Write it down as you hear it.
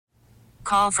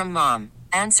Call from mom.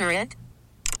 Answer it.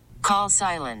 Call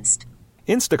silenced.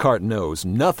 Instacart knows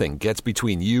nothing gets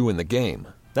between you and the game.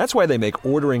 That's why they make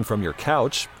ordering from your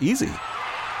couch easy.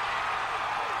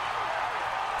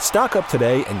 Stock up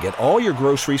today and get all your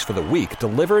groceries for the week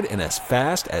delivered in as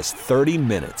fast as 30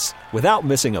 minutes without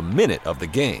missing a minute of the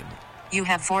game. You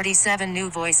have 47 new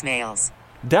voicemails.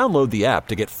 Download the app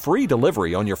to get free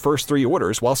delivery on your first 3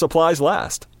 orders while supplies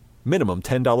last. Minimum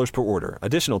 $10 per order.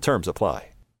 Additional terms apply.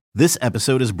 This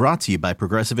episode is brought to you by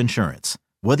Progressive Insurance.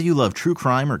 Whether you love true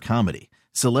crime or comedy,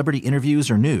 celebrity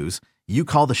interviews or news, you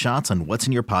call the shots on what's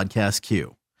in your podcast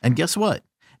queue. And guess what?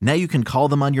 Now you can call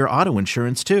them on your auto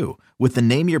insurance too with the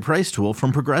Name Your Price tool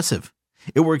from Progressive.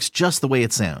 It works just the way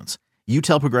it sounds. You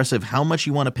tell Progressive how much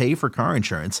you want to pay for car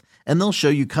insurance, and they'll show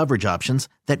you coverage options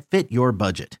that fit your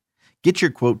budget. Get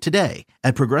your quote today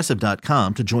at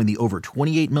Progressive.com to join the over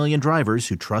 28 million drivers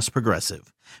who trust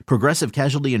Progressive. Progressive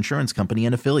Casualty Insurance Company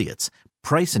and Affiliates.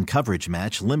 Price and coverage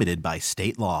match limited by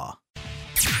state law.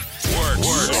 Work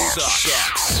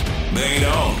sucks. They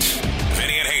don't.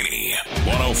 Vinny and Haney,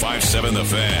 105.7 The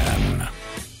Fan.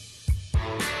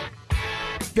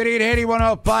 Vinny and Haney,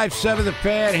 105.7 The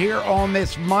Fan here on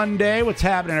this Monday. What's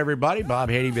happening, everybody? Bob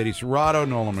Haney, Vinny Serrato,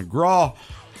 Nolan McGraw.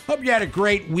 Hope you had a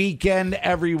great weekend,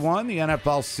 everyone. The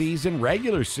NFL season,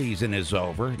 regular season, is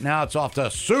over. Now it's off to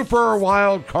a super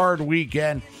wild card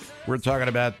weekend. We're talking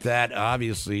about that,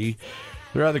 obviously,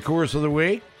 throughout the course of the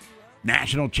week.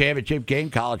 National championship game,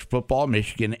 college football,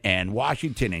 Michigan and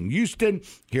Washington and Houston.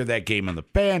 Hear that game on the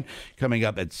Fan coming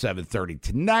up at 7:30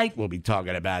 tonight. We'll be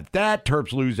talking about that.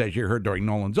 Terps lose, as you heard during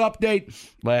Nolan's update.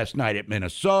 Last night at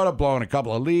Minnesota, blowing a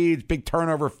couple of leads. Big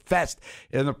turnover fest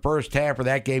in the first half, where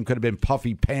that game could have been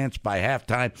puffy pants by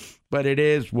halftime. But it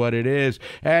is what it is.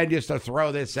 And just to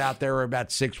throw this out there, we're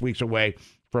about 6 weeks away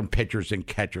from pitchers and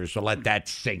catchers, so let that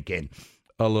sink in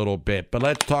a little bit. But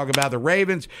let's talk about the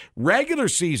Ravens. Regular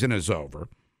season is over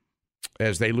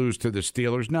as they lose to the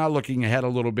Steelers. Now looking ahead a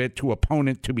little bit to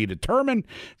opponent to be determined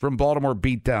from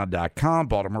BaltimoreBeatdown.com,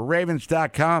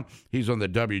 BaltimoreRavens.com. He's on the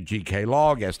WGK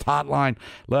Law Guest Hotline.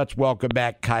 Let's welcome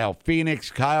back Kyle Phoenix.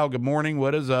 Kyle, good morning.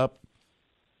 What is up?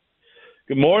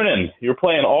 Good morning. You're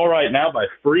playing All Right Now by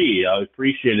Free. I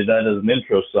appreciated that as an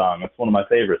intro song. That's one of my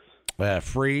favorites.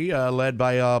 Free, led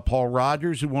by Paul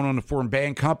Rogers, who went on to form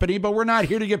Band Company. But we're not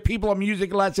here to give people a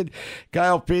music lesson.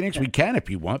 Kyle Phoenix, we can if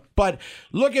you want. But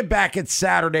looking back at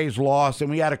Saturday's loss,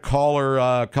 and we had a caller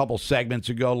a couple segments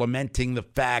ago lamenting the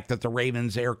fact that the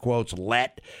Ravens, air quotes,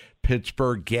 let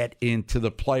Pittsburgh get into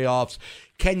the playoffs.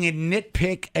 Can you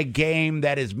nitpick a game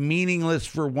that is meaningless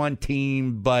for one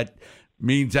team but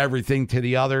means everything to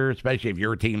the other, especially if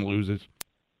your team loses?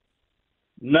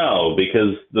 No,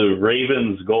 because the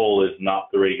Ravens' goal is not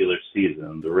the regular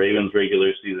season. The Ravens'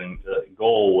 regular season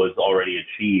goal was already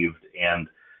achieved, and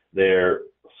their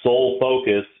sole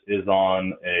focus is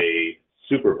on a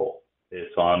Super Bowl.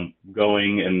 It's on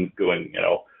going, 1-0 in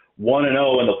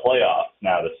the playoffs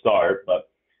now to start. But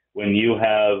when you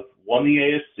have won the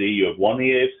AFC, you have won the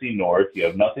AFC North, you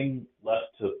have nothing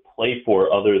left to play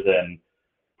for other than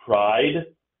pride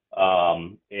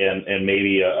and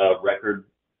maybe a record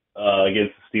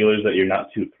against the Steelers that you're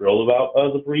not too thrilled about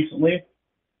as of recently.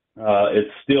 It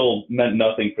still meant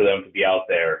nothing for them to be out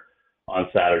there on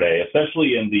Saturday,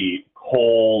 especially in the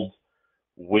cold,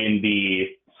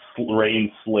 windy,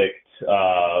 rain-slicked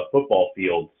football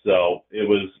field. So it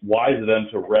was wise of them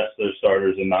to rest their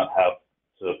starters and not have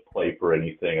to play for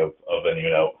anything of any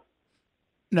note.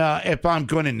 Now, if I'm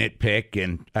going to nitpick,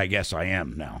 and I guess I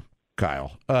am now,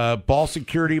 Kyle, ball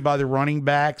security by the running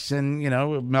backs, and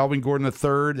Melvin Gordon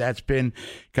III, that's been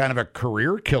kind of a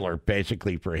career killer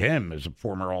basically for him as a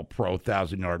former All-Pro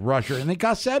 1,000-yard rusher. And then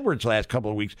Gus Edwards last couple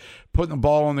of weeks putting the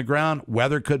ball on the ground.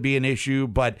 Weather could be an issue,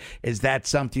 but is that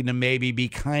something to maybe be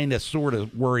kind of sort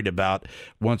of worried about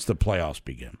once the playoffs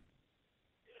begin?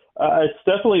 It's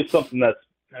definitely something that's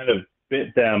kind of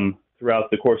bit them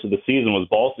throughout the course of the season, was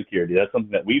ball security. That's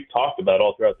something that we've talked about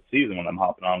all throughout the season when I'm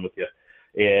hopping on with you.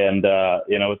 And,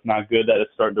 it's not good that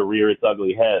it's starting to rear its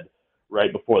ugly head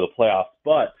right before the playoffs.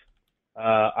 But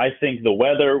I think the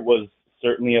weather was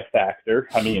certainly a factor.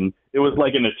 I mean, it was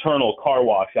like an eternal car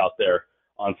wash out there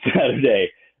on Saturday.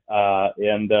 I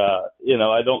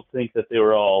don't think that they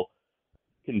were all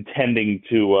contending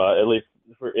to, at least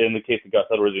in the case of Gus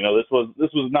Edwards,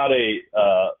 this was not a,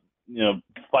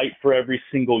 fight for every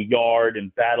single yard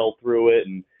and battle through it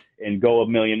and go a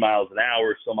million miles an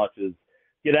hour so much as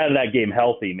get out of that game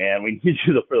healthy, man. We need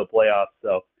you for the playoffs.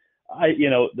 So,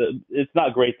 it's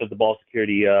not great that the ball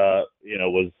security,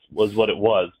 was what it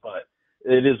was, but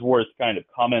it is worth kind of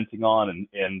commenting on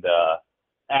and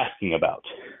asking about.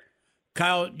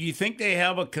 Kyle, do you think they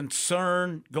have a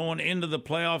concern going into the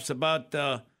playoffs about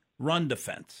run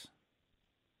defense?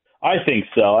 I think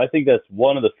so. I think that's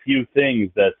one of the few things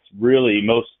that's really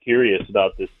most curious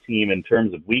about this team in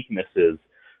terms of weaknesses,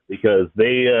 because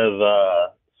they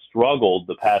have struggled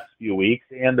the past few weeks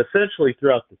and essentially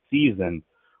throughout the season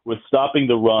with stopping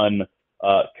the run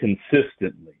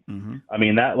consistently. Mm-hmm. I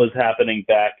mean, that was happening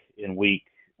back in week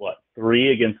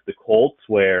 3 against the Colts,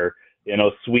 where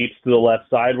sweeps to the left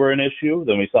side were an issue.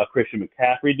 Then we saw Christian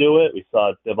McCaffrey do it. We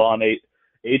saw Devon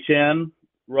Achane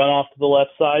run off to the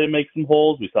left side and make some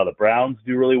holes. We saw the Browns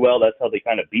do really well. That's how they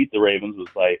kind of beat the Ravens, was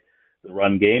by the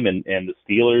run game. And the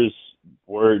Steelers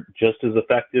were just as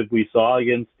effective, we saw,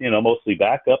 against, mostly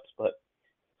backups, but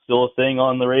still a thing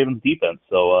on the Ravens defense.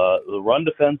 So the run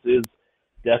defense is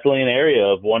definitely an area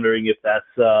of wondering if that's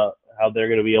how they're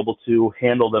going to be able to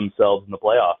handle themselves in the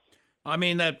playoffs. I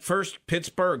mean, that first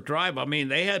Pittsburgh drive, I mean,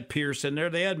 they had Pierce in there.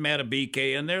 They had Matabike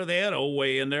in there. They had Owe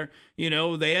in there.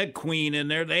 They had Queen in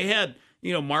there. They had,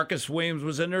 Marcus Williams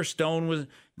was in there. Stone was,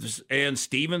 and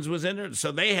Stevens was in there.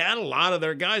 So they had a lot of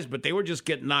their guys, but they were just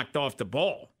getting knocked off the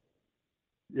ball.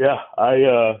 Yeah,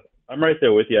 I'm right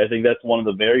there with you. I think that's one of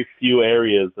the very few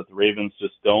areas that the Ravens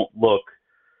just don't look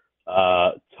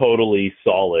totally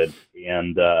solid.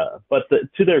 And but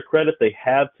to their credit, they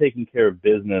have taken care of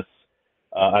business.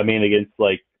 Against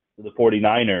the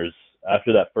 49ers,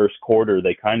 after that first quarter,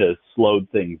 they kind of slowed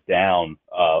things down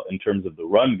in terms of the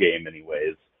run game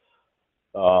anyways.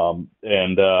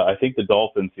 I think the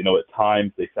Dolphins, at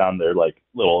times they found their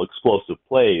little explosive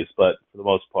plays, but for the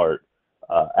most part,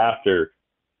 after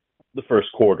the first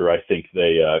quarter, I think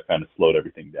they kind of slowed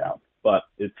everything down. But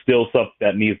it's still something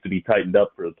that needs to be tightened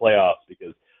up for the playoffs,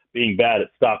 because being bad at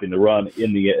stopping the run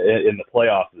in the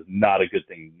playoffs is not a good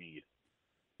thing to need.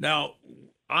 Now,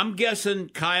 I'm guessing,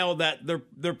 Kyle, that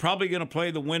they're probably going to play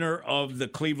the winner of the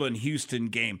Cleveland-Houston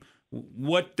game.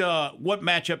 What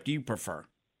matchup do you prefer?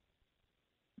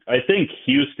 I think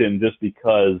Houston, just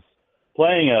because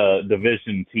playing a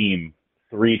division team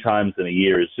 3 times in a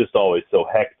year is just always so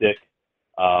hectic.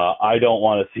 I don't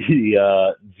want to see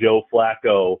Joe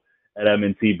Flacco at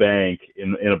M&T Bank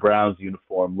in a Browns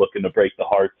uniform looking to break the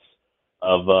hearts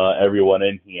of everyone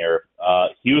in here.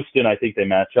 Houston, I think they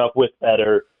match up with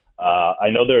better. I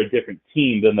know they're a different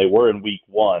team than they were in week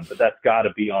 1, but that's got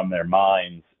to be on their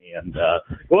minds. And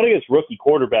going against rookie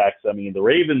quarterbacks, I mean, the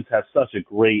Ravens have such a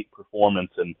great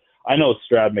performance. And I know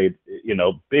Stroud made,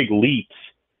 big leaps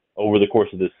over the course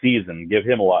of this season. Give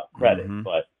him a lot of credit. Mm-hmm.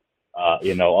 But,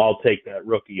 I'll take that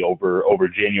rookie over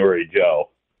January Joe.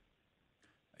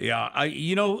 Yeah,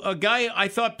 a guy I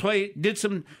thought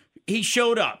he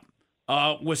showed up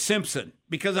was Simpson,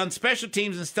 because on special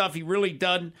teams and stuff, he really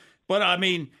doesn't. But, I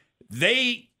mean,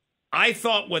 I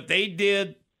thought what they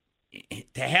did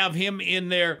to have him in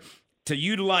there to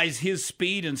utilize his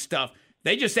speed and stuff,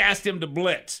 they just asked him to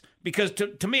blitz. Because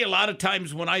to me, a lot of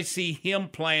times when I see him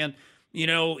playing,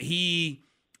 he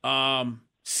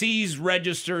sees,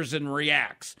 registers, and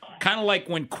reacts. Kind of like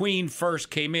when Queen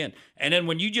first came in. And then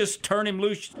when you just turn him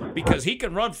loose, because he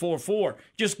can run 4.4,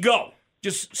 just go.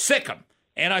 Just sick him.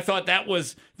 And I thought that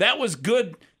was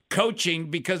good coaching,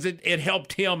 because it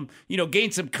helped him,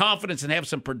 gain some confidence and have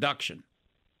some production.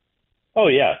 Oh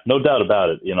yeah, no doubt about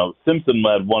it. Simpson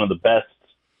led one of the best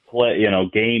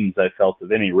games I felt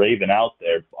of any Raven out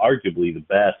there, arguably the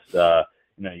best.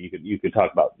 You could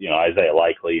talk about, Isaiah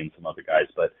Likely and some other guys,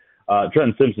 but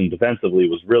Trent Simpson defensively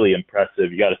was really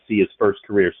impressive. You got to see his first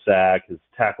career sack, his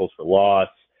tackles for loss.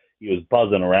 He was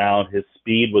buzzing around. His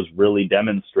speed was really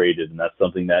demonstrated, and that's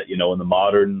something that, in the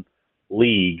modern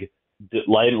league,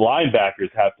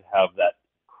 linebackers have to have that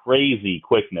crazy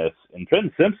quickness, and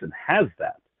Trent Simpson has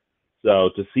that.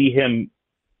 So to see him,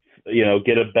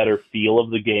 get a better feel of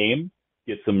the game,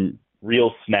 get some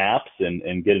real snaps,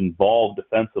 and get involved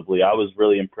defensively, I was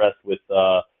really impressed with,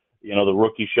 the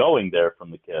rookie showing there from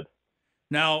the kid.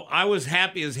 Now, I was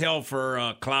happy as hell for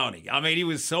Clowney. I mean, he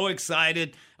was so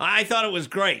excited. I thought it was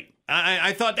great.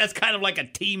 I thought that's kind of like a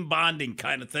team bonding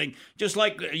kind of thing. Just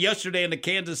like yesterday in the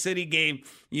Kansas City game,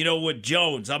 with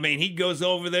Jones. I mean, he goes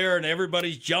over there and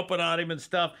everybody's jumping on him and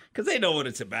stuff because they know what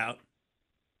it's about.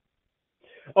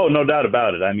 Oh, no doubt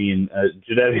about it. I mean,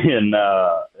 Jadeveon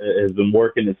has been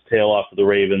working his tail off for the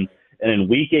Ravens. And in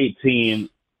Week 18,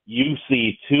 you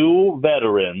see 2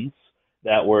 veterans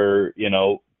that were,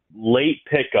 late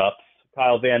pickups,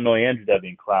 Kyle Van Noy and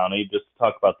Jadeveon Clowney, just to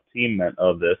talk about the team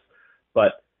of this,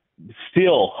 but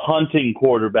still hunting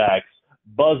quarterbacks,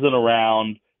 buzzing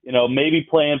around, maybe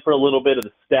playing for a little bit of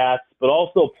the stats, but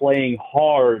also playing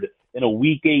hard in a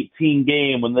Week 18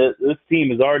 game when this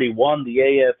team has already won the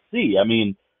AFC. I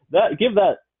mean, give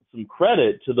that some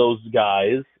credit to those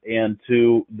guys and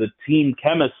to the team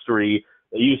chemistry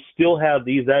that you still have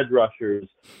these edge rushers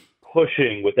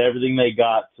pushing with everything they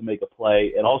got to make a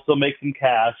play and also make some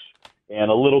cash and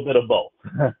a little bit of both.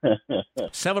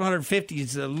 750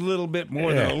 is a little bit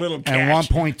more than a little cash. And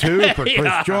 1.2 for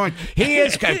Chris Jones. He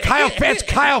is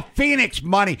Kyle Phoenix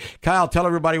money. Kyle, tell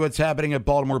everybody what's happening at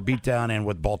Baltimore Beatdown and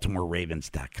with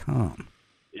BaltimoreRavens.com.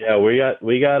 Yeah,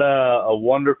 we got a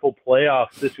wonderful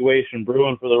playoff situation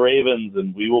brewing for the Ravens,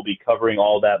 and we will be covering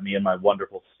all that, me and my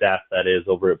wonderful staff, that is,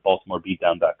 over at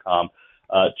BaltimoreBeatdown.com.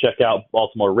 Check out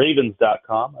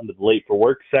BaltimoreRavens.com under the Late for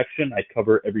Work section. I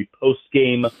cover every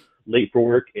post-game Late for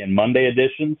Work and Monday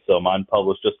edition, so mine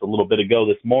published just a little bit ago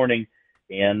this morning.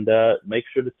 And make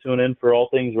sure to tune in for all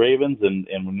things Ravens, and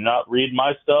when you're not reading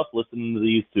my stuff, listen to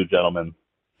these two gentlemen.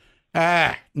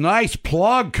 Nice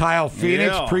plug, Kyle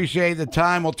Phoenix. Yeah. Appreciate the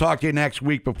time. We'll talk to you next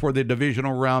week before the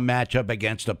divisional round matchup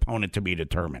against opponent to be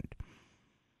determined.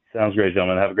 Sounds great,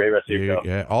 gentlemen. Have a great rest of your show.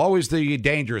 Yeah, always the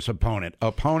dangerous opponent.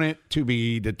 Opponent to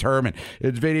be determined.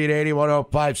 It's Vinny at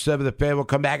 81.057 The Fan. We'll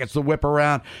come back. It's the whip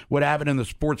around. What happened in the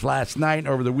sports last night and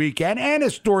over the weekend, and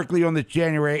historically on this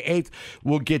January 8th.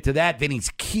 We'll get to that. Vinny's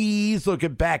keys,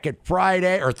 looking back at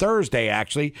Friday, or Thursday,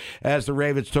 actually, as the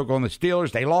Ravens took on the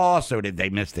Steelers. They lost, so did they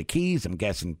miss the keys? I'm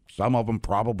guessing some of them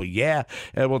probably, yeah.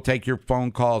 And we'll take your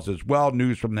phone calls as well.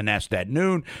 News from the Nest at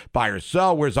noon. Buy or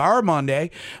sell. Where's our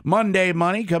Monday? Monday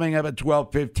Money coming up at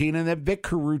 12:15, and then Vic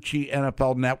Carucci,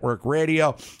 NFL Network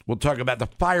Radio. We'll talk about the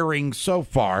firing so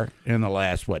far in the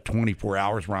last, 24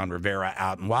 hours. Ron Rivera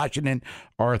out in Washington,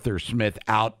 Arthur Smith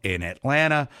out in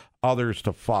Atlanta. Others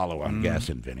to follow, I'm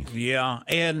guessing, Vinny. Yeah,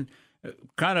 and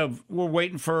kind of we're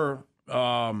waiting for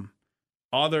other,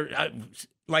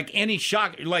 like any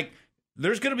shock, like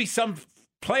there's going to be some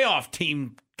playoff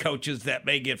team coaches that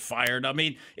may get fired. I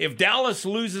mean, if Dallas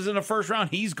loses in the first round,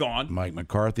 he's gone. Mike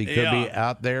McCarthy could be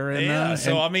out there.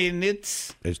 I mean,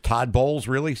 is Todd Bowles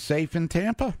really safe in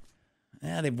Tampa?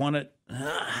 Yeah, they've won it.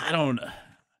 I don't know.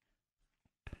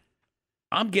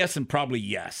 I'm guessing probably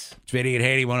yes. It's Vinny at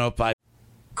Haiti 105.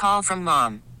 Call from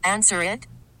mom. Answer it.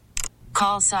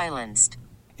 Call silenced.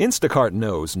 Instacart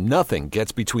knows nothing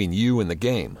gets between you and the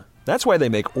game. That's why they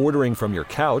make ordering from your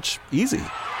couch easy.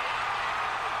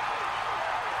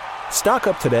 Stock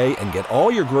up today and get all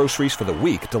your groceries for the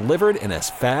week delivered in as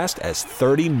fast as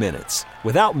 30 minutes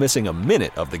without missing a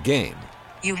minute of the game.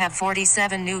 You have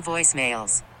 47 new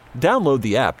voicemails. Download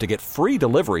the app to get free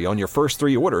delivery on your first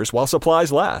 3 orders while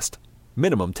supplies last.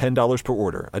 Minimum $10 per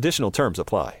order. Additional terms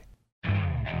apply.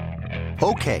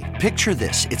 Okay, picture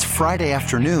this. It's Friday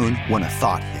afternoon when a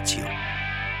thought hits you.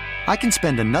 I can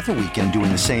spend another weekend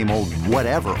doing the same old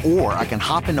whatever, or I can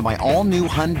hop into my all-new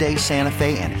Hyundai Santa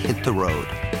Fe and hit the road.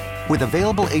 With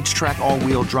available H-Track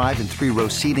all-wheel drive and 3-row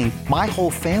seating, my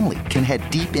whole family can head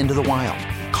deep into the wild.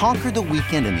 Conquer the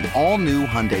weekend in the all-new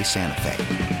Hyundai Santa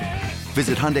Fe.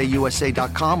 Visit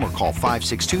HyundaiUSA.com or call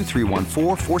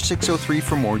 562-314-4603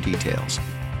 for more details.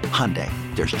 Hyundai,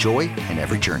 there's joy in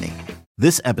every journey.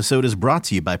 This episode is brought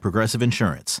to you by Progressive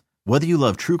Insurance. Whether you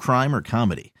love true crime or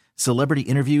comedy, celebrity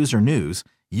interviews or news,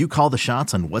 you call the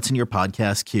shots on what's in your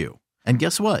podcast queue. And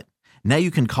guess what? Now you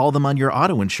can call them on your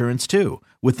auto insurance too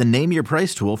with the Name Your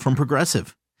Price tool from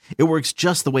Progressive. It works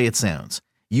just the way it sounds.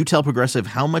 You tell Progressive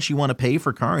how much you want to pay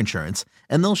for car insurance,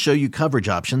 and they'll show you coverage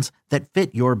options that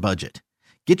fit your budget.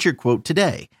 Get your quote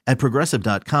today at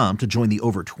Progressive.com to join the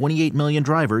over 28 million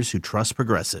drivers who trust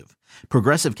Progressive.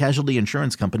 Progressive Casualty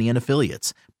Insurance Company and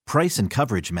Affiliates. Price and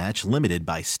coverage match limited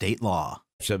by state law.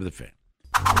 7 the Fan.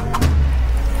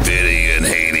 Vinny and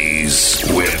Haney's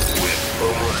Whip.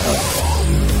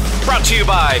 Brought to you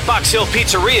by Fox Hill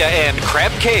Pizzeria and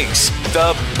Crab Cakes.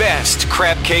 The best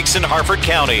crab cakes in Harford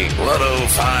County.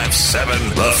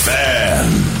 105.7 The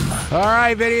Fan. All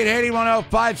right, Vinny at Haiti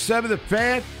 105.7 The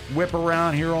Fan. Whip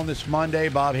around here on this Monday.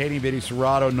 Bob Haiti, Vinny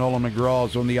Serrato, Nolan McGraw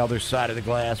is on the other side of the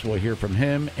glass. We'll hear from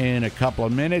him in a couple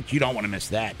of minutes. You don't want to miss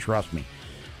that, trust me,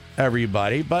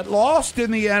 everybody. But lost in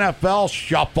the NFL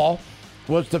shuffle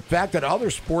was the fact that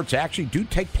other sports actually do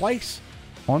take place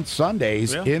on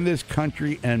Sundays in this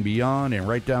country and beyond. And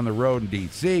right down the road in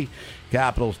D.C.,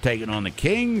 Capitals taking on the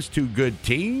Kings, 2 good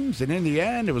teams. And in the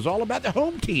end, it was all about the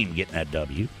home team getting that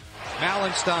W.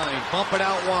 Mallenstein, bump it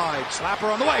out wide. Slapper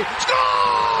on the way. Score!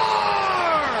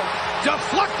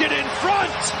 Deflected in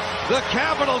front. The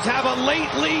Capitals have a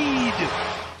late lead.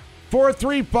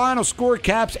 4-3 final score.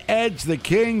 Caps edge the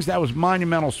Kings. That was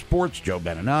Monumental Sports. Joe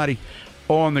Beninati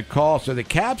on the call. So the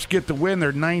Caps get the win.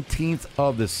 Their 19th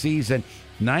of the season.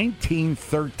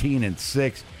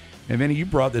 19-13-6. And then you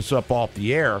brought this up off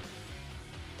the air.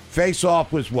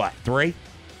 Face-off was what, 3?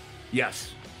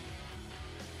 Yes.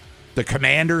 The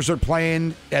Commanders are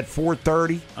playing at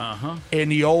 4:30. In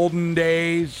the olden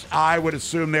days, I would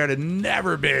assume there'd have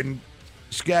never been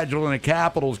scheduled in a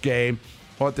Capitals game.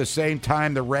 Well, at the same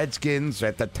time, the Redskins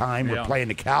at the time were playing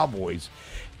the Cowboys.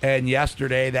 And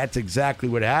yesterday, that's exactly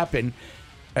what happened.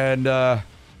 And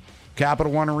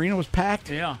Capital One Arena was packed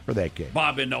for that game.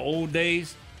 Bob, in the old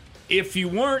days, if you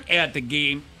weren't at the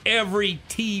game, every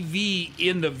TV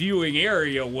in the viewing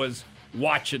area was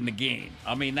watching the game.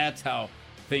 I mean, that's how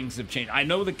things have changed. I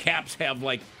know the Caps have,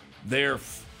 like, their,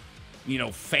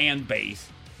 fan base,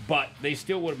 but they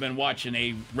still would have been watching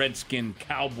a Redskin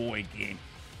Cowboy game.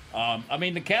 I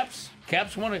mean, the Caps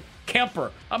want to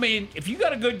Kemper. I mean, if you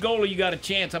got a good goalie, you got a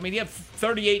chance. I mean, you have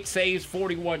 38 saves,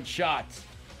 41 shots.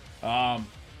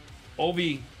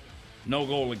 Ovi, no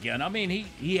goal again. I mean,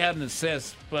 he had an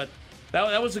assist, but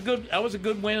that was a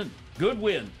good win. Good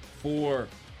win for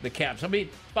the Caps. I mean,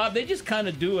 Bob, they just kind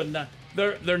of do enough.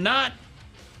 They're not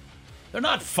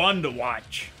fun to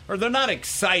watch, or they're not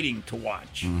exciting to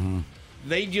watch.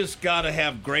 They just got to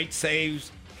have great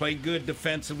saves, play good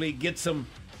defensively, get some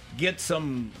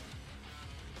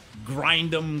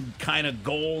grind them kind of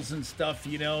goals and stuff,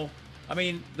 I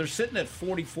mean, they're sitting at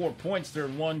 44 points. They're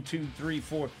in 1, 2, 3,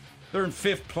 4. They're in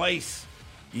 5th place,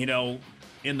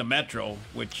 in the Metro,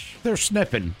 which... They're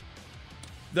sniffing.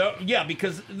 Yeah,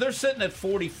 because they're sitting at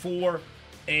 44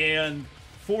 and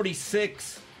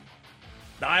 46.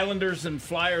 The Islanders and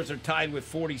Flyers are tied with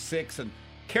 46. And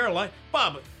Carolina...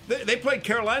 Bob, they played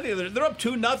Carolina. They're up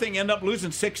 2-0, end up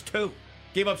losing 6-2.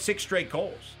 Gave up 6 straight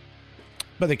goals.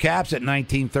 But the Caps at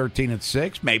 19, 13, and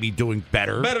 6, maybe doing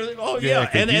better. Oh, yeah.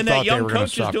 And that young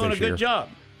coach is doing a good job.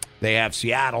 They have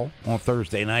Seattle on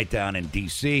Thursday night down in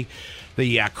D.C.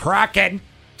 The Kraken,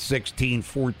 16,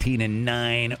 14, and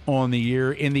 9 on the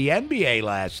year. In the NBA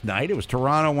last night, it was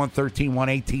Toronto 113,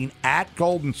 118 at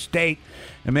Golden State.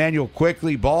 Emmanuel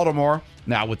Quickley, Baltimore.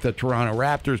 Now with the Toronto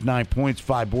Raptors, 9 points,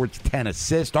 5 boards, 10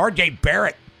 assists. R.J.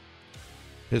 Barrett,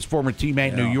 his former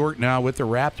teammate in New York, now with the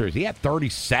Raptors. He had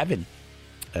 37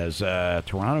 as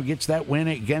Toronto gets that win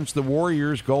against the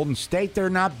Warriors. Golden State, they're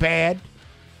not bad.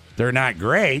 They're not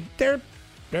great. They're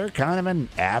kind of an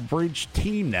average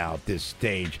team now at this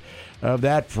stage of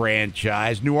that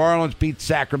franchise. New Orleans beat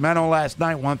Sacramento last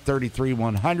night,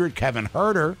 133-100. Kevin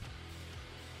Huerter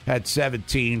had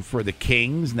 17 for the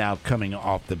Kings, now coming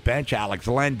off the bench. Alex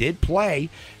Len did play,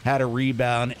 had a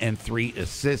rebound and 3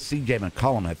 assists. C.J.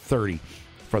 McCollum had 30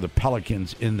 for the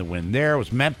Pelicans in the win there. It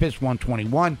was Memphis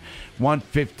 121,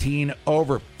 115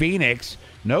 over Phoenix.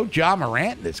 No Ja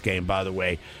Morant in this game, by the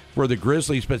way, for the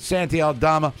Grizzlies, but Santi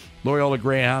Aldama, Loyola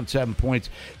Greyhound, 7 points,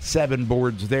 7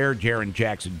 boards there. Jaren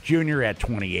Jackson Jr. at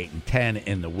 28 and 10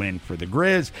 in the win for the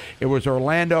Grizz. It was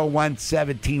Orlando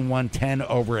 117-110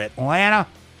 over Atlanta.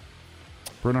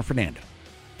 Bruno Fernando,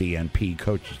 DNP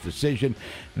coach's decision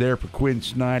there for Quinn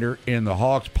Snyder in the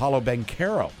Hawks. Paulo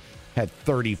Banchero had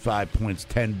 35 points,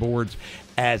 10 boards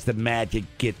as the Magic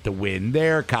get the win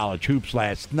there. College hoops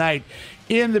last night.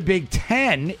 In the Big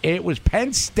Ten, it was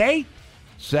Penn State,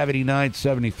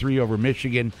 79-73 over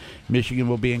Michigan. Michigan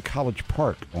will be in College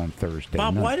Park on Thursday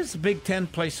Bob, night. why does the Big Ten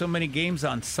play so many games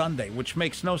on Sunday, which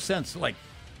makes no sense? Like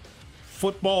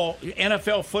football,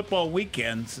 NFL football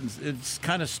weekends, it's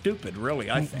kind of stupid, really,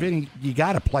 I think. Vinny, you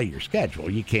got to play your schedule.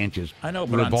 You can't just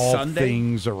revolve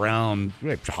things around.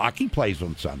 Hockey plays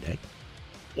on Sunday.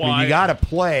 Well, you got to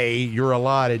play your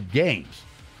allotted games.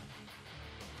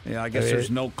 Yeah, I guess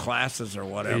there's no classes or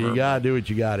whatever. You got to do what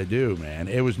you got to do, man.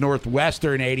 It was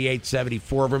Northwestern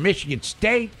 88-74 over Michigan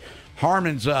State.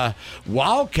 Harmon's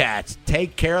Wildcats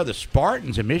take care of the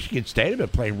Spartans, and Michigan State have been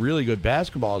playing really good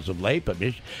basketball as of late, but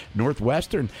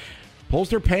Northwestern pulls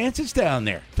their pants down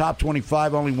there. Top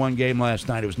 25, only one game last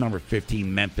night. It was number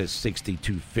 15, Memphis,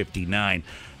 62-59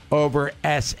 over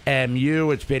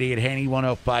SMU. It's Vinny and Haney,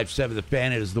 105.7 The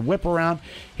Fan. It is the whip around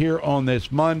here on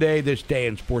this Monday, this day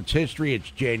in sports history.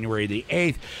 It's January the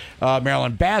 8th.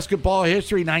 Maryland basketball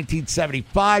history,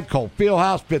 1975. Cole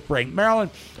Fieldhouse, 5th-ranked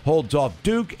Maryland, holds off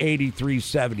Duke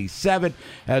 83-77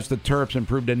 as the Terps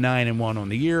improved to 9-1 on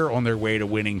the year on their way to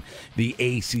winning the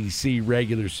ACC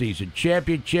regular season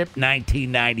championship.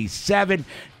 1997,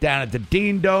 down at the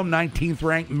Dean Dome,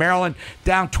 19th-ranked Maryland,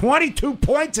 down 22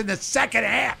 points in the second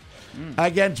half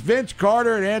against Vince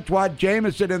Carter and Antoine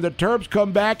Jameson, and the Terps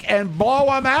come back and blow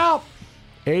them out.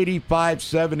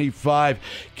 85-75.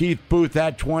 Keith Booth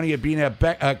had 20. Abina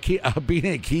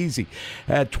Kesey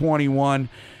had 21.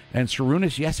 And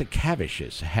Sarunas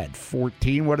Jasikevičius had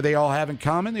 14. What do they all have in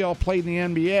common? They all played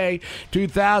in the NBA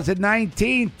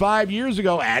 2019, 5 years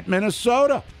ago at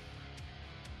Minnesota.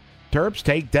 Terps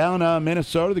take down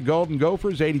Minnesota, the Golden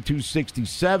Gophers,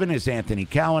 82-67 as Anthony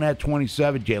Cowan at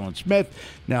 27. Jalen Smith,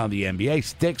 now in the NBA,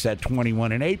 sticks at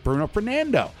 21-8. Bruno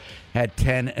Fernando had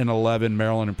 10-11.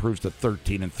 Maryland improves to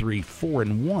 13-3,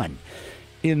 4-1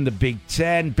 in the Big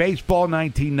Ten. Baseball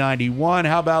 1991.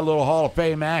 How about a little Hall of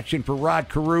Fame action for Rod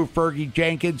Carew, Fergie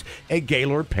Jenkins, and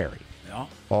Gaylord Perry? Yeah.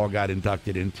 All got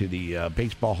inducted into the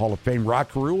Baseball Hall of Fame. Rod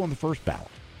Carew on the first ballot.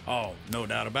 Oh, no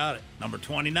doubt about it. Number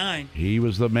 29. He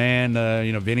was the man.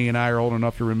 Vinny and I are old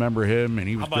enough to remember him, and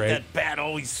he was How about great. that bat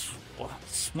always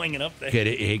swinging up there?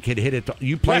 He could hit it.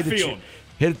 You play Left the field.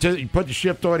 Hit it. You put the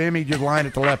shift on him. He just line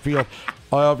it to left field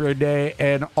every day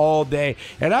and all day.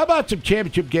 And how about some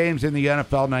championship games in the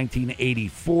NFL?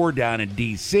 1984 down in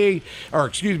D.C.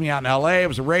 out in L.A. It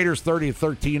was the Raiders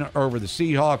 30-13 over the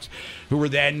Seahawks, who were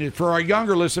then, for our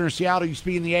younger listeners, Seattle used to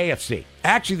be in the AFC.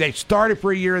 Actually, they started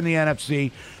for a year in the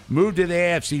NFC, moved to the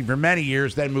AFC for many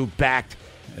years, then moved back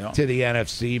to the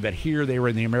NFC. But here they were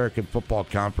in the American Football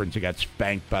Conference. They got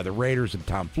spanked by the Raiders and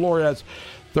Tom Flores,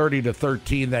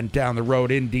 30-13. Then down the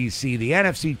road in D.C., the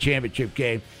NFC Championship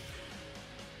game.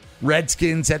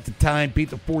 Redskins at the time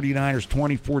beat the 49ers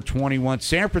 24-21.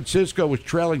 San Francisco was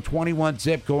trailing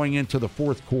 21-zip going into the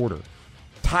fourth quarter.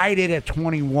 Tied it at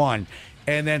 21.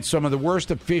 And then some of the worst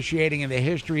officiating in the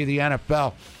history of the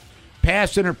NFL.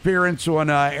 Pass interference on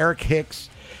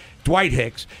Dwight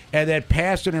Hicks, and then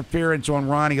pass interference on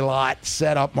Ronnie Lott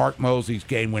set up Mark Mosley's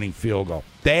game-winning field goal.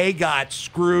 They got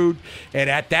screwed,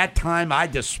 and at that time, I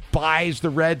despised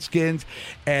the Redskins,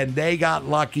 and they got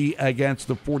lucky against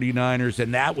the 49ers,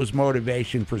 and that was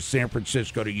motivation for San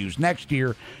Francisco to use next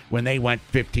year when they went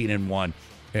 15-1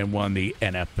 and won the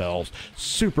NFL's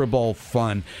Super Bowl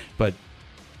fun. But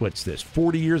what's this,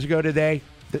 40 years ago today?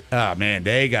 Oh, man,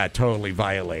 they got totally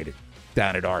violated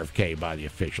down at RFK by the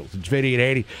officials. It's Vinny at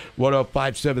 80,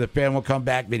 105.7 The Fan. We'll come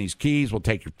back. Vinny's Keys. We'll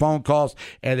take your phone calls.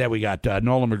 And then we got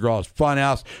Nolan McGraw's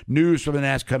Funhouse. News from the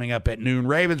Nest coming up at noon.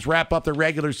 Ravens wrap up the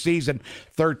regular season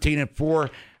 13-4.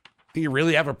 Do you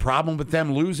really have a problem with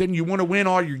them losing? You want to win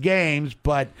all your games,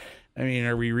 but, I mean,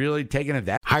 are we really taking it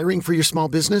that? Hiring for your small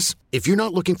business? If you're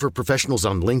not looking for professionals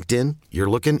on LinkedIn, you're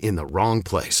looking in the wrong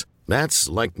place. That's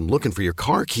like looking for your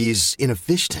car keys in a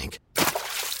fish tank.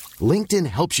 LinkedIn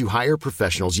helps you hire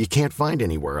professionals you can't find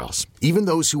anywhere else, even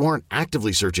those who aren't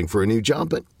actively searching for a new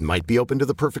job but might be open to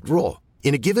the perfect role.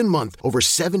 In a given month, over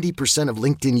 70% of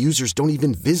LinkedIn users don't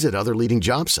even visit other leading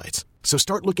job sites. So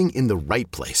start looking in the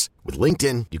right place. With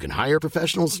LinkedIn, you can hire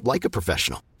professionals like a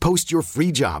professional. Post your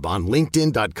free job on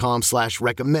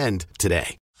linkedin.com/recommend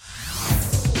today.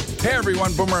 Hey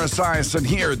everyone, Boomer Esiason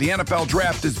here. The NFL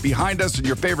Draft is behind us and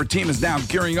your favorite team is now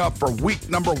gearing up for week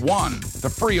number 1. The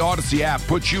free Odyssey app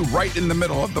puts you right in the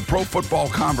middle of the pro football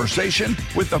conversation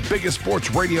with the biggest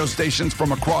sports radio stations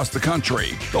from across the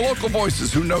country. The local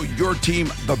voices who know your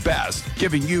team the best,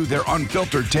 giving you their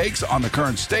unfiltered takes on the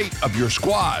current state of your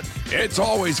squad. It's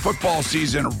always football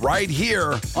season right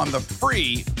here on the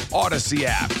free Odyssey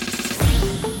app.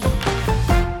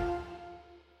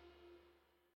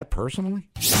 Personally?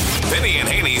 Vinny and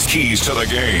Haney's Keys to the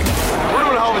Game. We're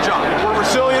doing a hell of a job. We're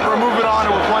resilient, we're moving on,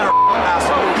 and we're playing our ass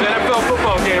off. It's an NFL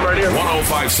football game right here.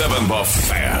 105.7 The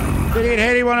Fan. Vinny and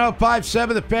Haney,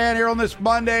 105.7 The Fan here on this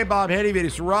Monday. Bob Haney, Vinny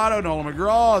Serrato, Nolan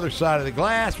McGraw, other side of the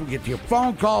glass. We'll get to your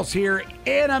phone calls here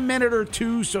in a minute or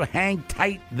two, so hang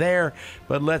tight there.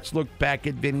 But let's look back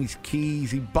at Vinny's Keys.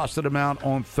 He busted them out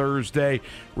on Thursday.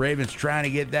 Ravens trying to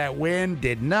get that win.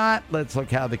 Did not. Let's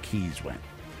look how the Keys went.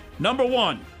 Number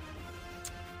 1.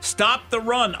 Stop the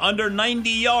run under 90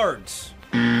 yards.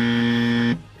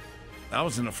 That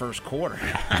was in the first quarter.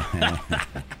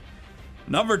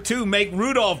 Number 2, make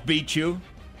Rudolph beat you.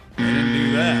 They didn't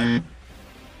do that.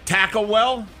 Tackle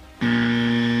well.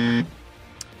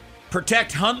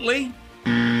 Protect Huntley.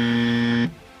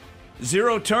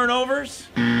 0 turnovers.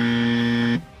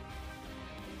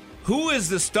 Who is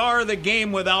the star of the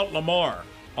game without Lamar?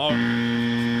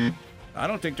 I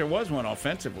don't think there was one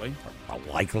offensively.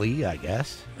 Likely, I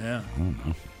guess. Yeah. I don't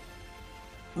know.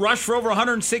 Rush for over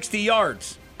 160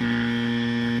 yards.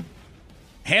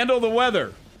 Handle the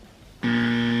weather.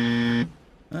 0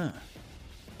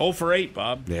 for 8,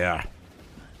 Bob. Yeah.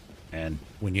 And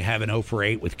when you have an 0 for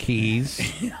 8 with Keys,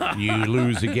 you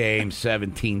lose the game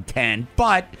 17-10.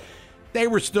 But they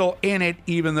were still in it,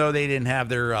 even though they didn't have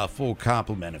their full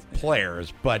complement of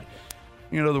players. But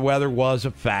the weather was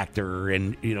a factor,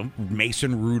 and,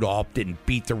 Mason Rudolph didn't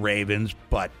beat the Ravens,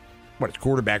 but his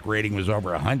quarterback rating was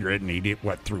over 100, and he did,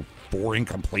 through 4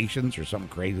 incompletions or something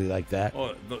crazy like that?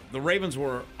 Well, the Ravens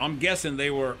were, I'm guessing they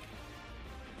were,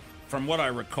 from what I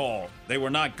recall, they were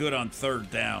not good on third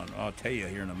down. I'll tell you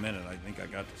here in a minute. I think I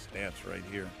got the stats right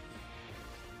here.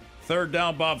 Third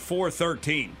down, Bob,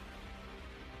 4-13.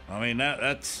 I mean,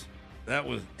 that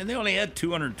was, and they only had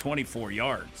 224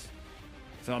 yards.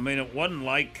 So I mean, it wasn't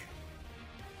like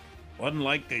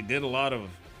they did a lot of,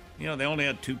 they only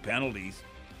had 2 penalties,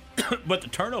 but the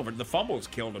turnover, the fumbles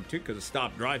killed them too because of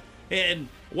stopped drive, and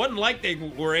it wasn't like they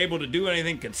were able to do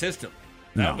anything consistent.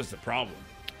 That was the problem.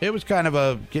 It was kind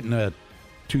of getting a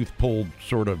tooth pulled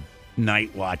sort of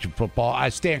night watch of football. I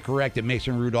stand corrected.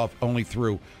 Mason Rudolph only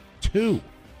threw 2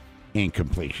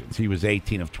 incompletions. He was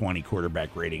 18 of 20,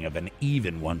 quarterback rating of an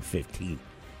even 115.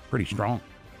 Pretty strong.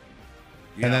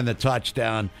 Yeah. And then the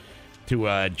touchdown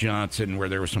to Johnson where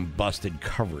there was some busted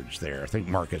coverage there. I think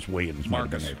Marcus Williams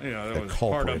that was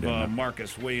part of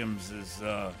Marcus Williams'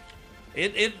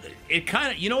 it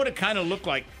kind of, what it kind of looked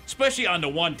like, especially on the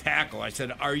one tackle. I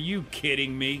said, are you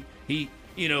kidding me? He,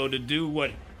 to do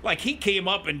what, like he came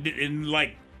up and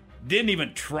didn't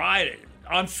even try it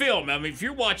on film. I mean, if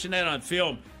you're watching that on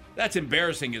film, that's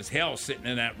embarrassing as hell sitting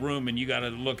in that room and you got to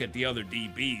look at the other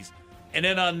DBs. And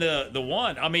then on the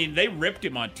one, I mean, they ripped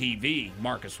him on TV,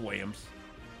 Marcus Williams,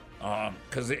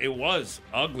 because it was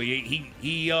ugly.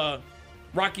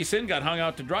 Rocky Sin got hung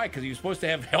out to dry because he was supposed to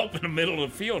have help in the middle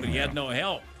of the field and he had no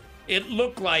help. It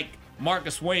looked like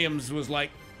Marcus Williams was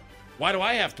like, why do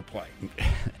I have to play?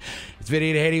 It's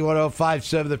Vinny and Haney,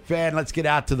 105.7 The Fan. Let's get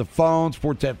out to the phones,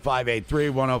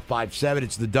 410-583-1057.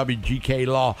 It's the WGK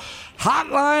Law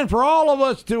hotline for all of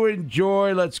us to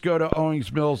enjoy. Let's go to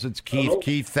Owings Mills. It's Keith. Hello.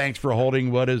 Keith, thanks for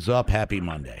holding. What is up? Happy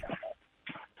Monday.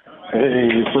 Hey,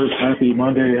 first happy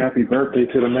Monday. Happy birthday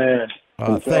to the man.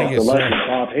 Thank you, sir.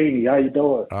 Bob Haney, how you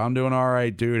doing? I'm doing all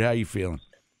right, dude. How you feeling?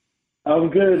 I'm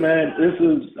good, man. This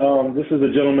is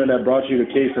a gentleman that brought you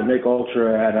the case of Nick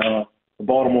Ultra at the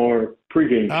Baltimore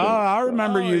pregame show. I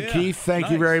remember you, Keith.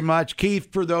 Thank you very much.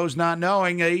 Keith, for those not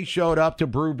knowing, he showed up to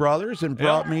Brew Brothers and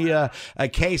brought me a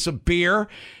case of beer.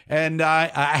 And I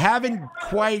haven't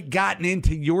quite gotten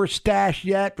into your stash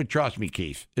yet, but trust me,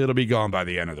 Keith, it'll be gone by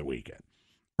the end of the weekend.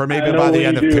 Or maybe by the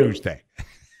end of Tuesday.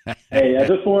 Hey, I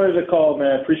just wanted to call,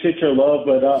 man. Appreciate your love,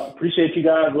 but appreciate you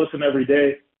guys listening every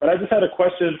day. But I just had a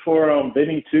question for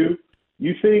Vinny, too.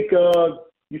 You think the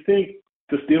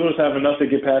Steelers have enough to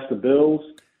get past the Bills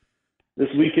this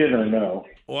weekend or no?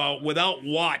 Well, without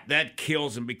Watt, that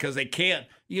kills them because they can't.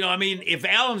 If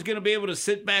Allen's going to be able to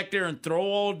sit back there and throw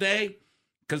all day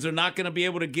because they're not going to be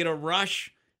able to get a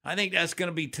rush, I think that's going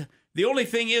to be the only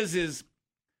thing is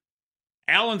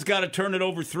Allen's got to turn it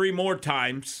over 3 more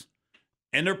times,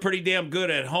 and they're pretty damn good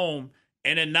at home.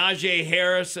 And then Najee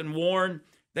Harris and Warren,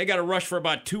 they got to rush for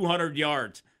about 200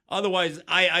 yards. Otherwise,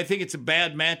 I think it's a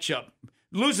bad matchup.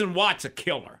 Losing Watt's a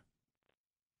killer.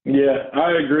 Yeah,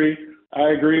 I agree.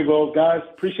 Well, guys,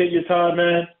 appreciate your time,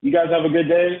 man. You guys have a good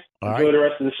day. Enjoy the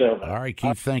rest of the show. All right,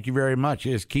 Keith, thank you very much.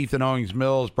 Yes, Keith and Owings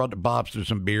Mills brought the Bobster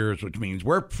some beers, which means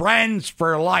we're friends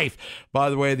for life. By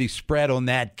the way, the spread on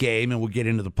that game, and we'll get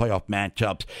into the playoff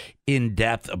matchups in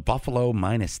depth. Buffalo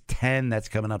 -10. That's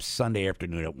coming up Sunday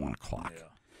afternoon at 1 o'clock. Yeah.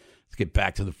 Let's get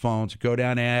back to the phones. Go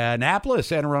down to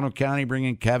Annapolis, Anne Arundel County, bring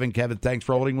in Kevin. Kevin, thanks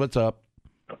for holding. What's up?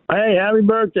 Hey, happy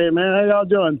birthday, man. How y'all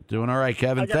doing? Doing all right,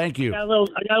 Kevin. Thank you. I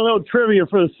got a little trivia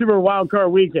for the Super Wild Card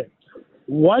Weekend.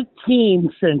 What team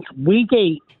since Week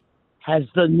 8 has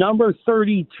the number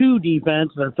 32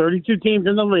 defense, there are 32 teams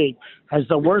in the league, has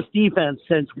the worst defense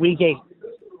since Week 8?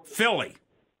 Philly.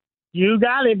 You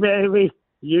got it, baby.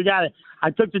 You got it.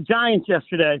 I took the Giants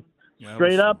yesterday,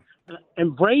 straight up.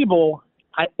 And Vrabel,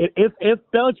 if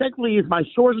Belichick leaves, my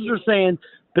sources are saying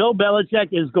Bill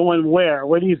Belichick is going where?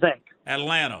 Where do you think?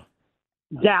 Atlanta.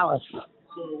 Dallas.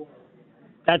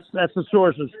 That's the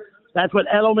sources. That's what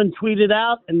Edelman tweeted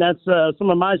out, and that's some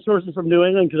of my sources from New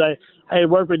England because I had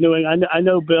worked with New England. I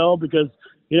know Bill because,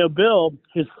 Bill,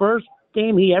 his first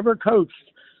game he ever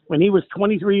coached when he was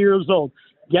 23 years old,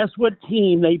 guess what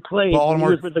team they played?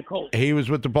 Baltimore. He was with the Colts. He was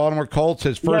with the Baltimore Colts.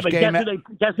 His first game.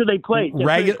 Guess who they played?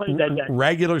 That day?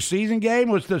 Regular season game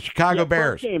was the Chicago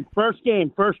Bears. Very first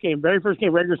game,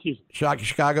 regular season.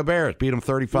 Chicago Bears beat them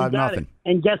 35-0.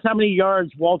 And guess how many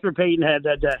yards Walter Payton had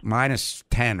that day?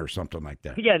 -10 or something like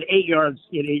that. He had 8 yards.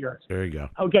 There you go.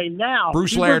 Okay, now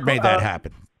Bruce Laird made that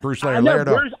happen. Bruce Laird.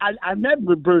 I've met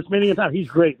with Bruce many times. He's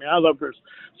great, man. I love Bruce.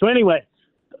 So anyway,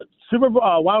 Super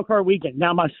Wild Card Weekend.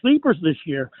 Now my sleepers this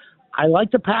year, I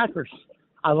like the Packers.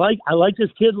 I like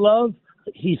this kid Love.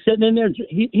 He's sitting in there.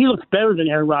 He looks better than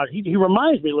Aaron Rodgers. He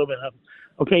reminds me a little bit of him.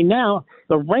 Okay, now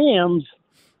the Rams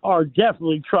are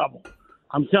definitely trouble.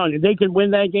 I'm telling you, they can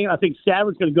win that game. I think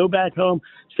Stafford's going to go back home.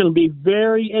 It's going to be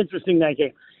very interesting, that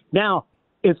game. Now,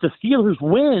 if the Steelers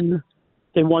win,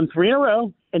 they won 3 in a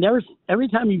row, and every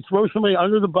time you throw somebody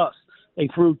under the bus, they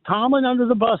threw Tomlin under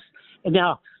the bus, and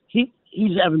now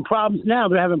he's having problems now.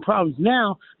 They're having problems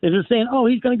now. They're just saying, oh,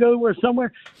 he's going to go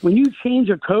somewhere. When you change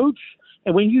a coach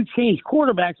and when you change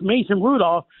quarterbacks, Mason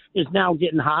Rudolph is now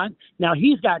getting hot. Now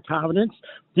he's got confidence.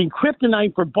 The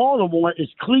kryptonite for Baltimore is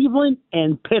Cleveland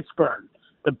and Pittsburgh.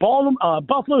 The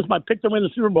Buffalo's my pick to win the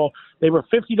Super Bowl. They were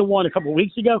 50-1 a couple of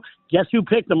weeks ago. Guess who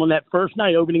picked them on that first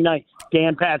night, opening night?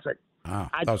 Dan Patrick. Oh,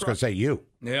 I was going to say you.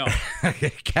 Yeah.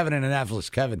 Kevin in Annapolis.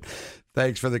 Kevin,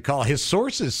 thanks for the call. His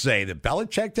sources say that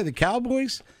Belichick to the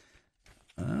Cowboys.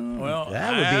 Well,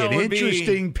 that would be an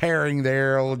interesting pairing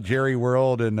there, old Jerry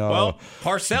World and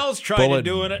Parcells tried to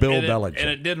do it, Bill and Belichick.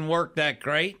 it didn't work that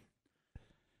great.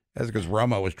 That's because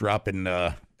Romo was dropping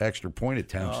extra point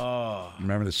attempts. Oh.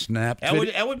 Remember the snap?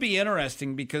 That would be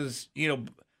interesting because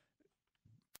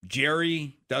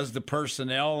Jerry does the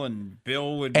personnel and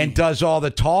Bill would and does all the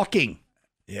talking.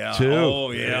 Yeah. Too.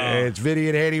 Oh, yeah. It's Vinny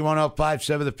at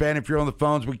 8105.7 The Fan. If you're on the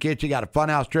phones, we get you. Got a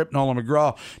Funhouse trip. Nolan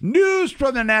McGraw. News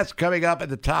from the Nets coming up at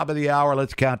the top of the hour.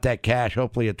 Let's count that cash.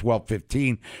 Hopefully at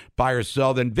 12:15. Buy or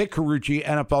sell. Then Vic Carucci,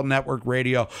 NFL Network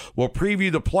Radio. We'll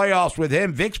preview the playoffs with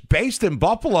him. Vic's based in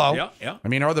Buffalo. Yeah. I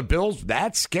mean, are the Bills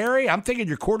that scary? I'm thinking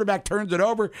your quarterback turns it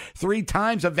over 3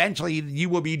 times. Eventually, you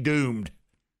will be doomed.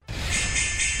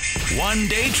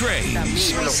 One-day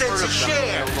trades. 3 cents a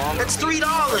share. That's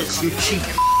 $3. You cheap.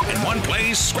 And one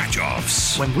plays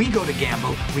scratch-offs. When we go to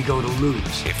gamble, we go to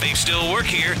lose. If they still work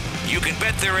here, you can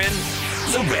bet they're in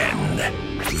the Bend.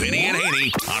 Vinny and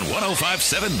Haney on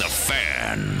 105.7 The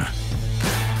Fan.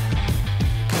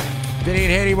 Vinny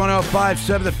and Haney,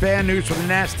 105.7 The Fan. News from the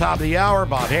Nats, top of the hour.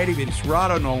 Bob Haney, Vinny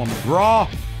Serrato, Nolan McGraw.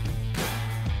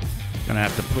 Going to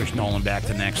have to push Nolan back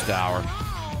to next hour.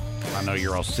 I know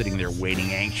you're all sitting there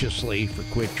waiting anxiously for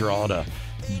Quick Draw to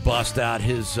bust out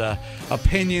his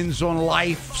opinions on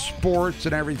life, sports,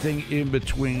 and everything in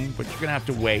between, but you're going to have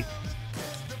to wait.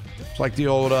 It's like the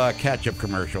old ketchup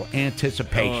commercial,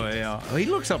 anticipation. Oh, yeah. Well, he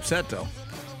looks upset, though.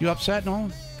 You upset,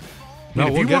 Nolan? No,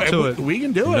 we'll get to it. We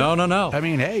can do it. No. I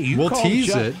mean, hey, we'll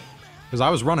tease it, because I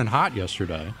was running hot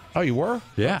yesterday. Oh, you were?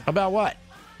 Yeah. About what?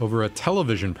 Over a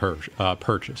television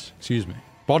purchase. Excuse me.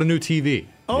 Bought a new TV.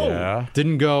 Oh. Yeah.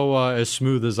 Didn't go as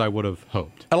smooth as I would have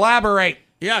hoped. Elaborate.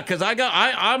 Yeah, because I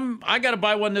got to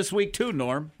buy one this week too,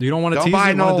 Norm. You don't want to tease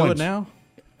it? You want to do it now?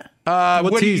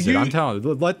 We'll tease it. I'm telling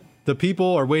you. Let the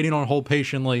people are waiting on hold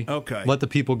patiently. Okay. Let the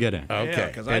people get in. Okay.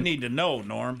 Because I need to know,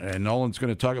 Norm. And Nolan's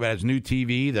going to talk about his new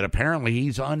TV that apparently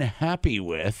he's unhappy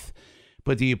with.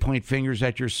 But do you point fingers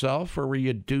at yourself, or were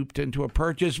you duped into a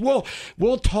purchase?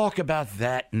 We'll talk about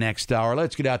that next hour.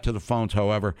 Let's get out to the phones,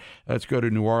 however. Let's go to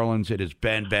New Orleans. It is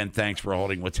Ben. Ben, thanks for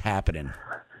holding. What's happening?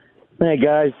 Hey,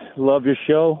 guys. Love your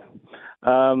show.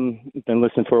 Been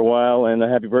listening for a while, and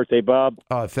happy birthday, Bob.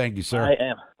 Oh, thank you, sir.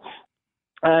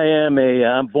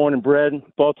 I'm born and bred in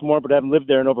Baltimore, but I haven't lived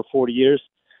there in over 40 years.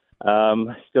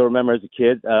 I still remember as a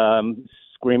kid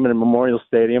screaming in Memorial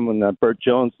Stadium when Burt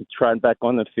Jones tried back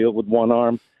on the field with one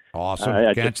arm. Awesome.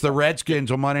 Against the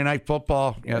Redskins on Monday Night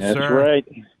Football. Yes, that's sir. That's right.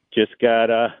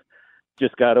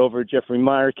 Just got over Jeffrey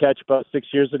Meyer catch about 6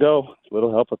 years ago. A little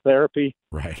help with therapy.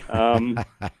 Right. I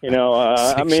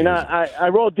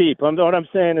roll deep. What I'm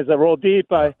saying is I roll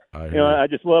deep. I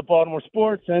just love Baltimore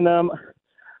sports, and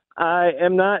I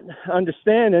am not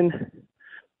understanding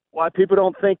why people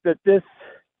don't think that this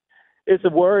is a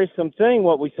worrisome thing,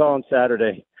 what we saw on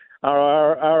Saturday.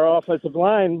 Our offensive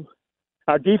line,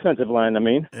 our defensive line, I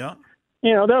mean. Yeah.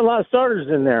 There are a lot of starters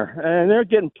in there, and they're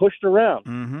getting pushed around.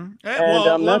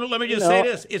 Mm-hmm. Let me just say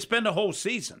this. It's been the whole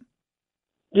season.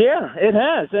 Yeah, it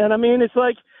has. And, I mean, it's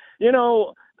like,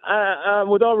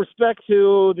 with all respect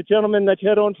to the gentleman that you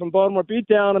had on from Baltimore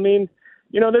Beatdown, I mean,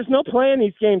 there's no playing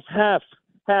these games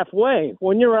halfway.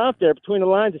 When you're out there between the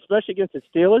lines, especially against the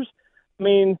Steelers, I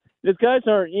mean, these guys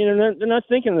aren't, they're not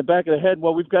thinking in the back of their head,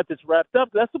 well, we've got this wrapped up.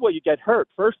 That's the way you get hurt,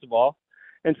 first of all.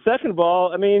 And second of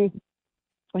all, I mean,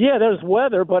 yeah, there's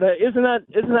weather, but isn't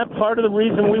that part of the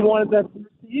reason we wanted that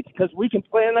seed? Because we can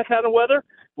play in that kind of weather.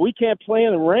 We can't play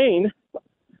in the rain.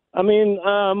 I mean,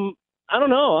 I don't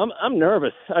know. I'm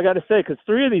nervous, I got to say, because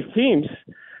 3 of these teams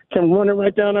can run it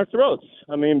right down our throats.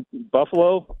 I mean,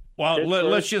 Buffalo. Well,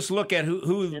 let's just look at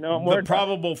who the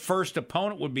probable first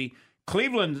opponent would be.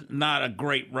 Cleveland's not a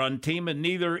great run team, and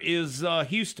neither is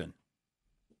Houston.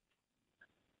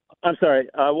 I'm sorry.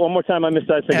 One more time, I missed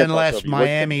that. Unless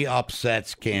Miami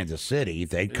upsets Kansas City,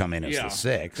 they'd come in as the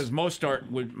 6. Because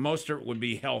Mostert would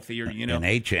be healthier, And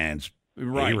Achan's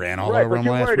right. He ran all over him last week.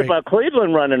 You're worried about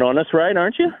Cleveland running on us, right?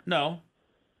 Aren't you? No.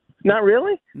 Not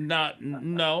really? No.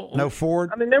 No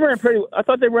Ford? I mean, they ran pretty. I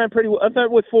thought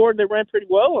with Ford they ran pretty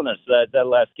well on us that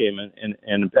last game in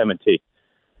M&T.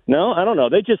 No, I don't know.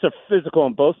 They just are physical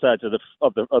on both sides of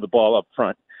the ball up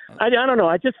front. I don't know.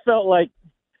 I just felt like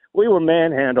we were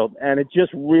manhandled, and it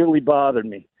just really bothered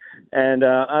me. And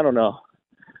I don't know.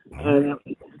 All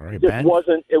right, It Ben.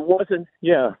 wasn't.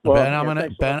 Yeah. Well, Ben, yeah,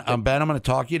 I'm going to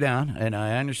talk you down, and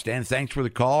I understand. Thanks for the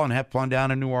call, and have fun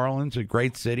down in New Orleans, a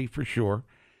great city for sure.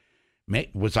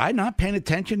 Was I not paying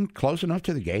attention close enough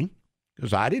to the game?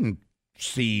 Because I didn't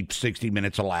see 60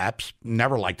 minutes elapse.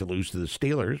 Never like to lose to the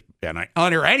Steelers, and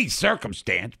under any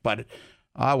circumstance. But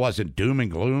I wasn't doom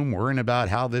and gloom, worrying about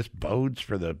how this bodes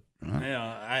for the. What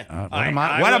am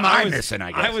I missing?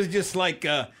 I guess I was just like,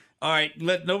 all right,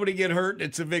 let nobody get hurt.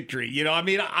 It's a victory. You know, I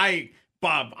mean,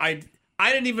 Bob, I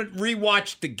didn't even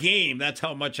rewatch the game. That's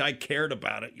how much I cared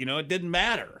about it. You know, it didn't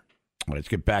matter. Let's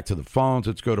get back to the phones.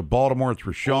 Let's go to Baltimore. It's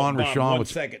Rashawn. Bob, Rashawn, one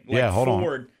second. Hold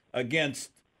on. Against,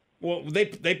 well, they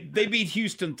beat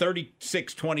Houston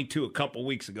 36-22 a couple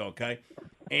weeks ago, okay?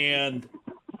 And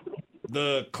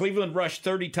the Cleveland rushed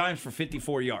 30 times for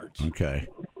 54 yards. Okay.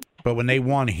 But when they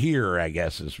won here, I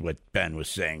guess is what Ben was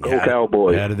saying.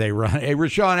 Cowboys. How did they run? Hey,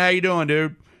 Rashawn, how you doing,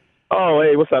 dude? Oh,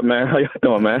 hey, what's up, man? How you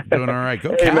doing, man? Doing all right. Go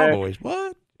hey, Cowboys.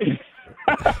 Man.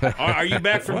 What? Are you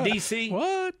back from D.C.?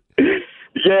 What?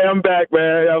 Yeah, I'm back,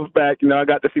 man. I was back. You know, I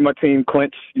got to see my team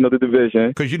clinch, the division.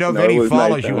 Because Vinny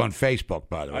follows nice, you on Facebook,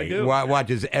 by the way. I do.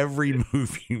 Watches every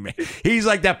move you make. He's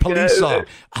like that police song.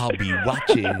 I'll be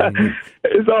watching.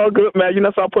 It's all good, man.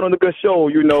 So I put on a good show,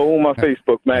 on my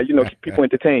Facebook, man. Keep people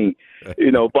entertained.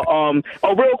 But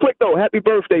real quick though, happy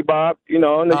birthday, Bob.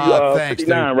 Thanks,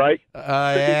 59, dude. right?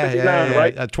 59,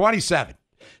 right? 27.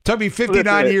 Took me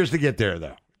 59 years to get there,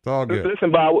 though. It's all good.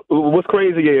 Listen, Bob, what's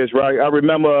crazy is, right, I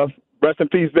remember, rest in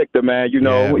peace, Victor, man. He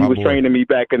was training me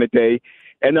back in the day.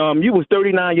 And you was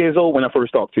 39 years old when I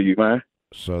first talked to you, man.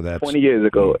 So that's 20 years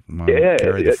ago.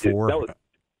 Carry the 4.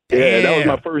 That was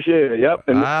my first year. Yep.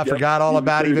 And, I forgot all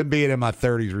about even being in my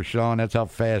 30s, Rashawn. That's how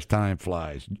fast time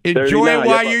flies. Enjoy it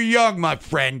while you're young, my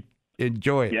friend.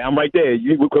 Enjoy it. Yeah, I'm right there.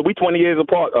 We 20 years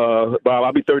apart, Bob.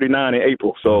 I'll be 39 in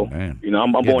April. So,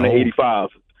 I'm born in 85.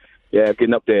 Yeah,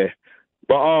 getting up there.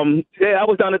 But, I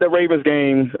was down at the Ravens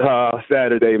game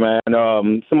Saturday, man.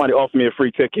 Somebody offered me a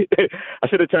free ticket. I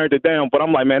should have turned it down, but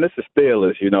I'm like, man, this is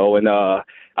Steelers, and I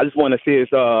just want to see us,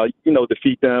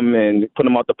 defeat them and put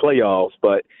them out the playoffs.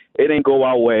 But it didn't go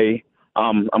our way.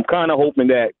 I'm kind of hoping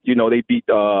that, they beat,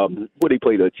 they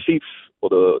play, the Chiefs or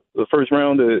the first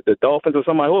round, the Dolphins or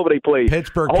somebody, whoever they play.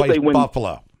 Pittsburgh plays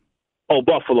Buffalo. Oh,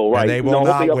 Buffalo, right. And they will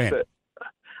not win.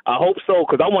 I hope so,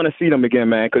 because I want to see them again,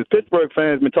 man. Because Pittsburgh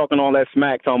fans been talking all that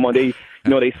smack, talking about they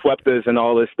swept us and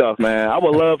all this stuff, man. I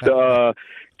would love to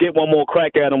get one more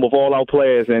crack at them with all our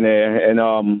players in there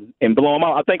and blow them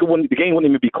out. I think the game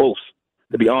wouldn't even be close,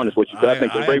 to be honest with you. I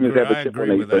think the Ravens have a chip on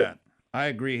their foot. I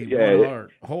agree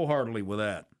wholeheartedly with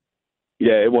that.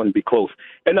 Yeah, it wouldn't be close.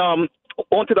 And on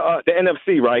to the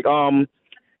NFC, right?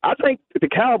 I think the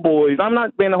Cowboys. I'm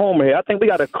not being a homer here. I think we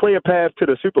got a clear path to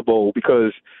the Super Bowl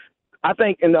because. I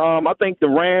think the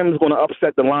Rams going to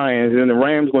upset the Lions, and the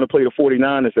Rams going to play the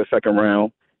 49ers the second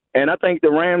round, and I think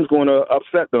the Rams going to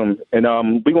upset them, and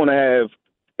we're going to have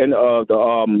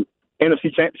the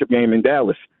NFC Championship game in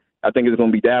Dallas. I think it's going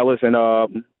to be Dallas and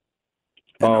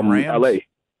LA.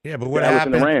 Yeah, but what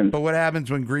happens? But what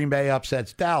happens when Green Bay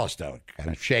upsets Dallas? Though it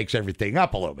kind of shakes everything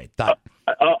up a little bit.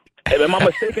 Am I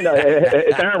mistaken?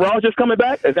 Is Aaron Rodgers coming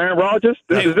back? Is Aaron Rodgers?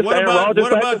 What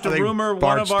about the rumor?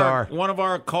 One of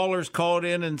our callers called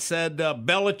in and said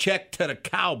Belichick to the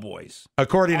Cowboys.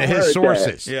 According to his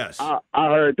sources. Yes. I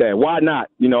heard that. Why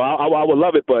not? I would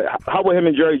love it, but how would him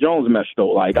and Jerry Jones mesh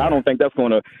though? I don't think that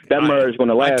merge is going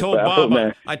to last.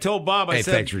 I told Bob, I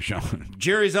said, thanks for showing.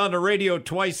 Jerry's on the radio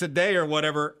twice a day or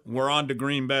whatever. We're on to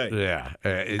Green Bay. Yeah,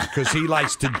 because he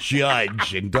likes to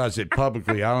judge and does it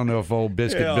publicly. I don't know if old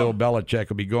Biscuit Bill Belichick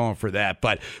will be going for that,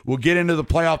 but we'll get into the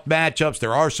playoff matchups.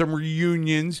 There are some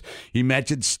reunions. He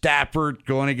mentioned Stafford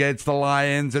going against the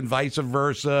Lions and vice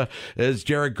versa as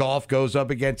Jared Goff goes up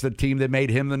against the team that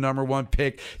made him the number one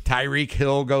pick. Tyreek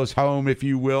Hill goes home, if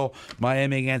you will.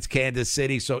 Miami against Kansas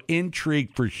City. So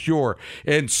intrigue for sure.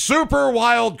 And super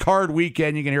wild card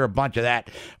weekend. You can hear a bunch of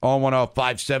that on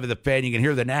 105.7 The Fan. You can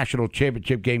hear the national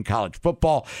championship game, college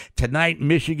football. Tonight,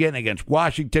 Michigan against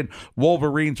Washington.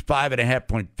 Wolverines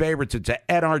 5.5-point favorites. It's at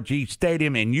NRG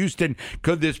Stadium in Houston.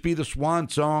 Could this be the swan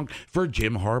song for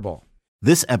Jim Harbaugh?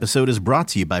 This episode is brought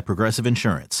to you by Progressive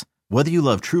Insurance. Whether you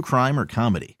love true crime or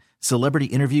comedy, celebrity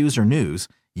interviews or news,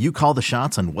 you call the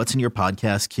shots on what's in your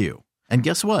podcast queue. And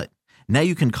guess what? Now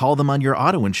you can call them on your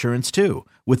auto insurance too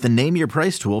with the Name Your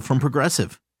Price tool from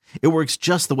Progressive. It works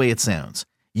just the way it sounds.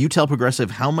 You tell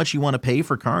Progressive how much you want to pay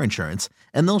for car insurance,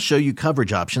 and they'll show you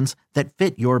coverage options that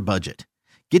fit your budget.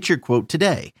 Get your quote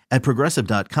today at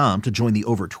Progressive.com to join the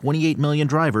over 28 million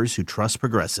drivers who trust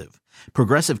Progressive.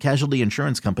 Progressive Casualty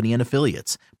Insurance Company and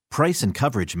Affiliates. Price and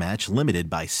coverage match limited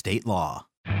by state law.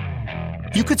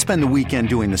 You could spend the weekend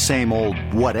doing the same old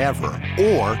whatever,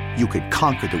 or you could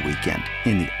conquer the weekend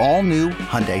in the all-new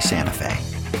Hyundai Santa Fe.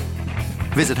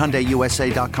 Visit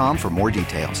HyundaiUSA.com for more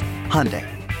details. Hyundai,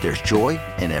 there's joy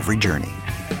in every journey.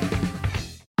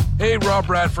 Hey, Rob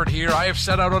Bradford here. I have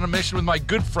set out on a mission with my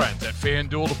good friends at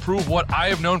FanDuel to prove what I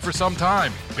have known for some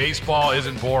time. Baseball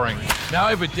isn't boring. Now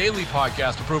I have a daily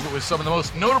podcast to prove it with some of the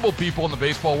most notable people in the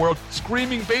baseball world,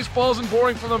 screaming baseball isn't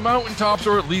boring from the mountaintops,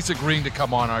 or at least agreeing to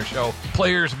come on our show.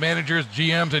 Players, managers,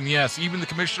 GMs, and yes, even the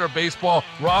commissioner of baseball,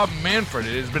 Rob Manfred.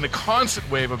 It has been a constant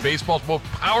wave of baseball's most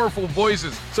powerful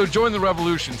voices. So join the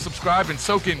revolution. Subscribe and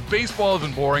soak in Baseball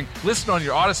Isn't Boring. Listen on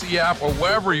your Odyssey app or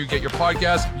wherever you get your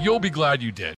podcasts. You'll be glad you did.